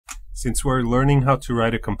Since we're learning how to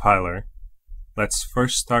write a compiler, let's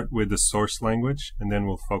first start with the source language, and then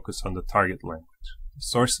we'll focus on the target language.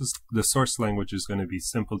 The source language is going to be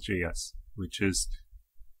SimpleJS, which is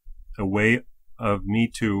a way of me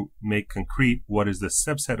to make concrete what is the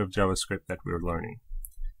subset of JavaScript that we're learning.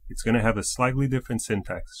 It's going to have a slightly different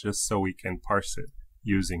syntax just so we can parse it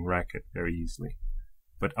using Racket very easily.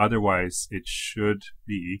 But otherwise, it should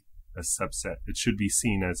be a subset. It should be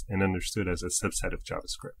seen as and understood as a subset of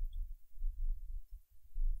JavaScript.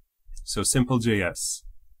 So SimpleJS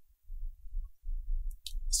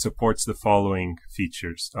supports the following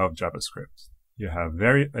features of JavaScript. You have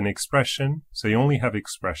an expression, so you only have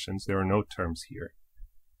expressions. There are no terms here.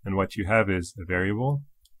 And what you have is a variable,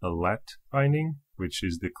 a let binding, which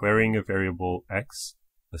is declaring a variable x,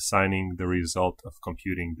 assigning the result of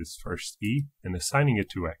computing this first e, and assigning it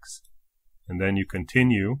to x. And then you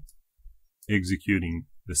continue executing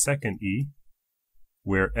the second e,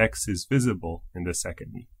 where x is visible in the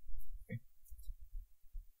second e.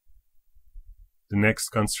 The next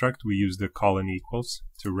construct, we use the colon equals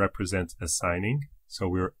to represent assigning. So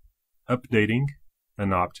we're updating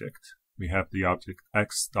an object. We have the object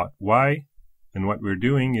x.y, and what we're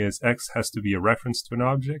doing is x has to be a reference to an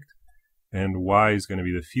object, and y is going to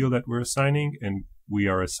be the field that we're assigning, and we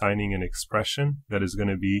are assigning an expression that is going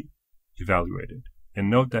to be evaluated. And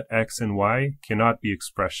note that x and y cannot be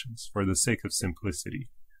expressions for the sake of simplicity.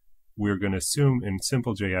 We're going to assume in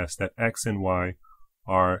SimpleJS that x and y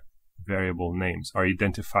are variable names, are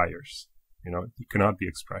identifiers. It cannot be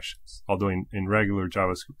expressions, although in regular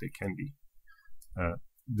JavaScript they can be.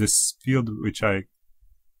 This field, which I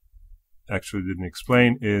actually didn't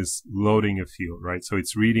explain, is loading a field, right? So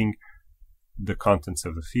it's reading the contents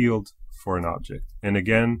of a field for an object. And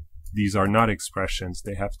again, these are not expressions,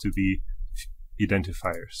 they have to be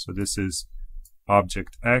identifiers. So this is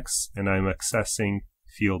object x, and I'm accessing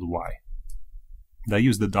field y. I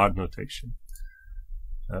use the dot notation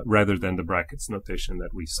rather than the brackets notation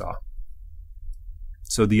that we saw.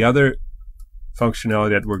 So the other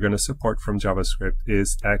functionality that we're going to support from JavaScript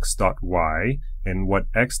is x.y, and what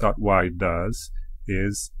x.y does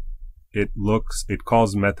is it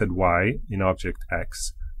calls method y in object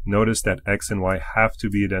x. Notice that x and y have to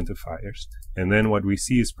be identifiers, and then what we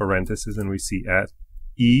see is parentheses, and we see at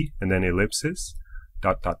e and then ellipses, ...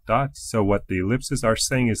 So what the ellipses are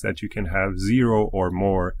saying is that you can have 0 or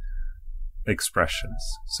more expressions.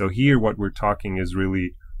 So here what we're talking is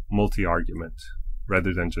really multi-argument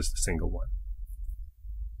rather than just a single one.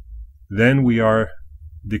 Then we are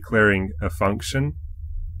declaring a function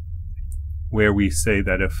where we say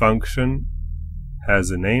that a function has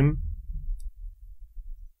a name.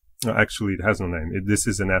 No, actually it has no name. This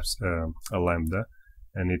is a lambda,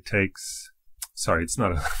 and it takes, sorry, it's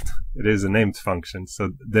not a it is a named function,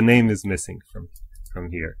 so the name is missing from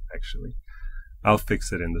here actually. I'll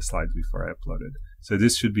fix it in the slides before I upload it. So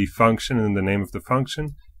this should be function and the name of the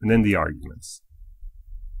function, and then the arguments.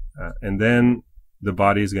 And then the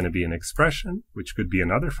body is going to be an expression, which could be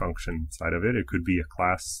another function inside of it. It could be a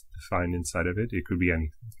class defined inside of it. It could be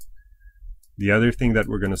anything. The other thing that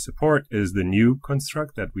we're going to support is the new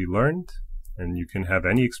construct that we learned. And you can have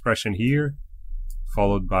any expression here,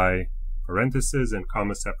 followed by parentheses and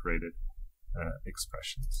comma separated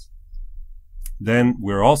expressions. Then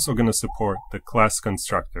we're also going to support the class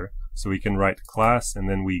constructor. So we can write class, and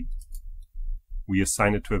then we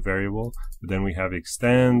assign it to a variable, but then we have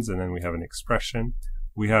extends, and then we have an expression.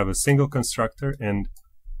 We have a single constructor and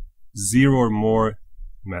 0 or more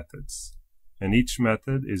methods. And each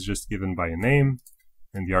method is just given by a name,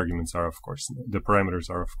 and the arguments are, of course, the parameters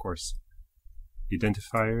are, of course,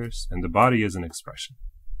 identifiers, and the body is an expression.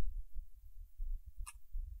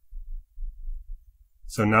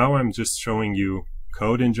 So now I'm just showing you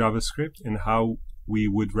code in JavaScript and how we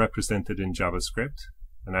would represent it in JavaScript.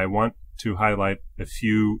 And I want to highlight a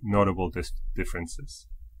few notable differences.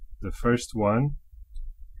 The first one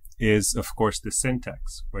is, of course, the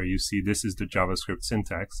syntax, where you see this is the JavaScript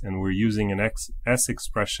syntax, and we're using an S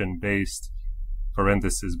expression-based,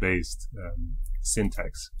 parenthesis-based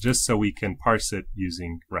syntax, just so we can parse it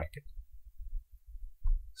using Racket.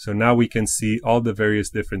 So now we can see all the various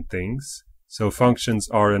different things. So functions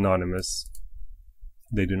are anonymous.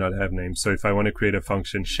 They do not have names. So if I want to create a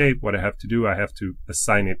function shape, what I have to do, I have to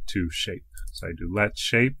assign it to shape. So I do let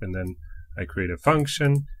shape, and then I create a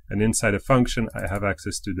function, and inside a function I have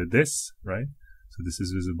access to the this, right? So this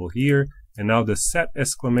is visible here. And now the set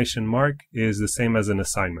exclamation mark is the same as an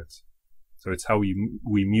assignment. So it's how we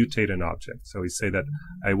mutate an object. So we say that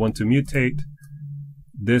I want to mutate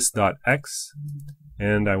this.x,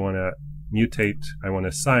 and I want to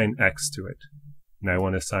assign x to it. And I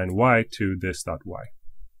want to assign y to this.y.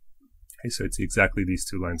 Okay, so it's exactly these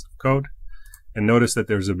two lines of code. And notice that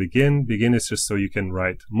there's a begin. Begin is just so you can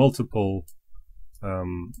write multiple,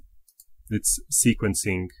 it's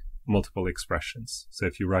sequencing multiple expressions. So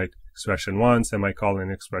if you write expression 1,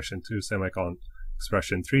 semicolon, expression 2, semicolon,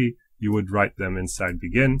 expression 3, you would write them inside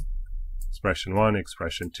begin, expression 1,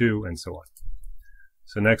 expression 2, and so on.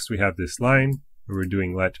 So next we have this line where we're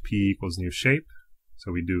doing let p equals new shape.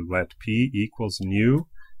 So we do let p equals new,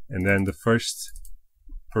 and then the first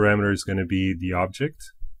parameter is going to be the object,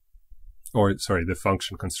 or sorry, the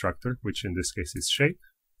function constructor, which in this case is shape.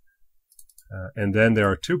 And then there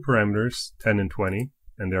are two parameters, 10 and 20,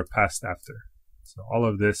 and they're passed after. So all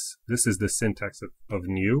of this is the syntax of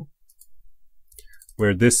new,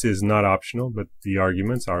 where this is not optional, but the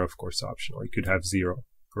arguments are of course optional. You could have 0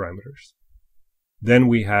 parameters. Then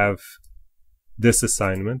we have this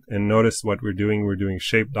assignment, and notice what we're doing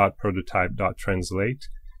shape.prototype.translate.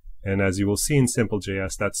 And as you will see in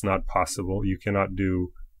SimpleJS, that's not possible. You cannot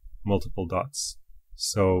do multiple dots.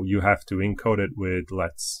 So you have to encode it with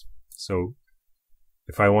lets. So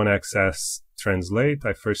if I want to access translate,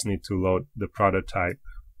 I first need to load the prototype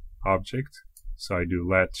object. So I do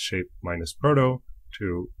let shape minus proto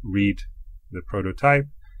to read the prototype.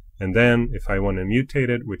 And then if I want to mutate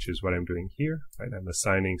it, which is what I'm doing here, right? I'm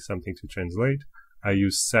assigning something to translate. I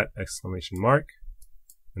use set exclamation mark.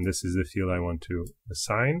 And this is the field I want to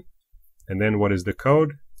assign. And then what is the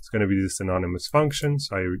code? It's going to be this anonymous function.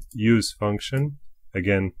 So I use function,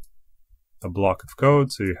 again, a block of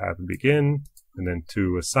code. So you have begin, and then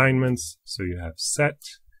 2 assignments. So you have set,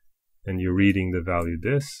 and you're reading the value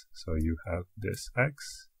this. So you have this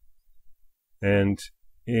x. And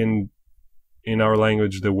in our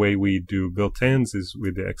language, the way we do built-ins is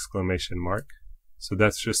with the exclamation mark. So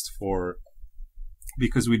that's just for,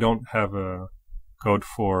 because we don't have a code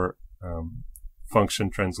for function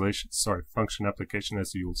translation, function application,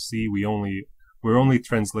 as you'll see, we're only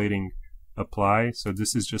translating apply. So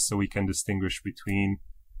this is just so we can distinguish between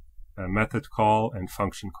a method call and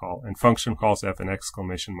function call. And function calls have an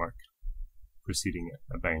exclamation mark preceding it,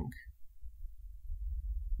 a bang.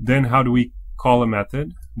 Then how do we call a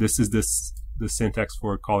method? This is the syntax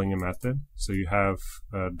for calling a method. So you have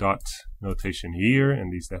a dot notation here,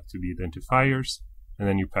 and these have to be identifiers. And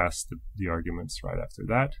then you pass the arguments right after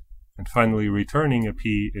that. And finally, returning a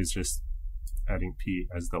p is just adding p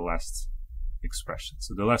as the last expression.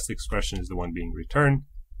 So the last expression is the one being returned,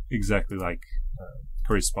 exactly like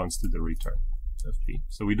corresponds to the return of p.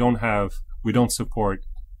 So we don't support,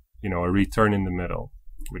 a return in the middle.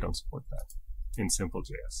 We don't support that in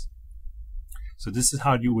SimpleJS. So this is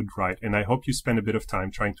how you would write, and I hope you spend a bit of time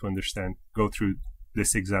trying to understand, go through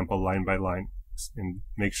this example line by line, and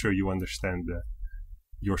make sure you understand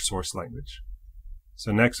your source language.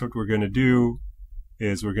 So next what we're going to do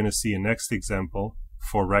is we're going to see a next example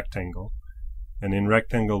for rectangle. And in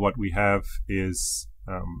rectangle what we have is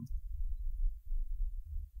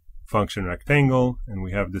function rectangle, and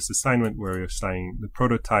we have this assignment where we're assigning the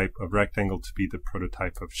prototype of rectangle to be the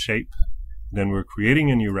prototype of shape. Then we're creating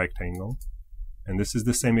a new rectangle, and this is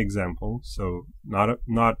the same example, so not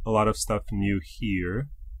a lot of stuff new here,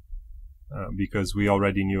 because we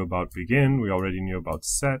already knew about begin, we already knew about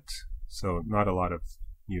set, so not a lot of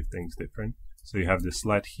new things different. So you have this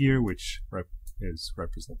let here, which is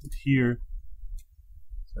represented here.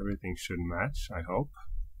 So everything should match, I hope.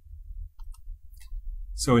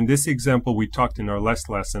 So in this example, we talked in our last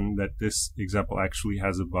lesson that this example actually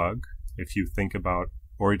has a bug. If you think about,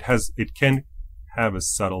 or it can have a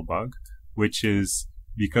subtle bug, which is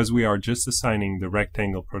because we are just assigning the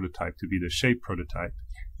rectangle prototype to be the shape prototype.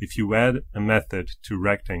 If you add a method to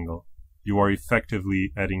rectangle, you are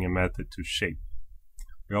effectively adding a method to shape.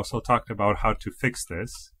 We also talked about how to fix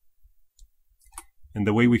this. And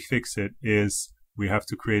the way we fix it is we have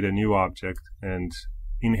to create a new object and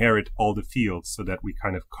inherit all the fields so that we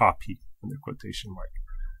kind of copy, under quotation mark,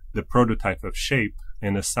 the prototype of shape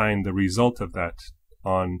and assign the result of that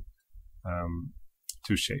on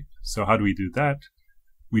to shape. So how do we do that?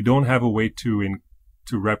 We don't have a way to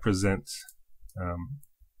represent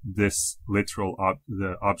this literal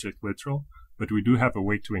the object literal, but we do have a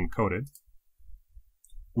way to encode it,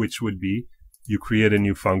 which would be you create a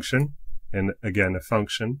new function, and again a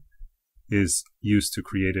function is used to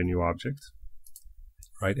create a new object,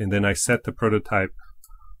 right? And then I set the prototype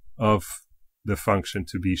of the function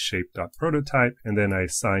to be shape.prototype, and then I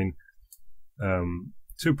assign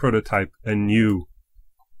to prototype a new,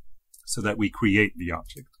 so that we create the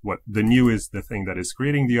object. What the new is the thing that is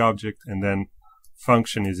creating the object, and then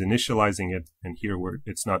function is initializing it, and here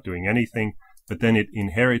it's not doing anything, but then it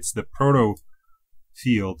inherits the proto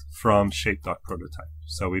field from shape.prototype.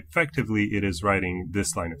 So effectively it is writing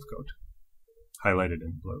this line of code. highlighted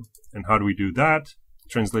in blue. And how do we do that?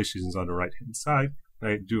 Translation is on the right-hand side.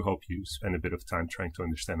 I do hope you spend a bit of time trying to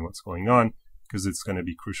understand what's going on, because it's going to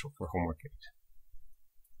be crucial for homework 8.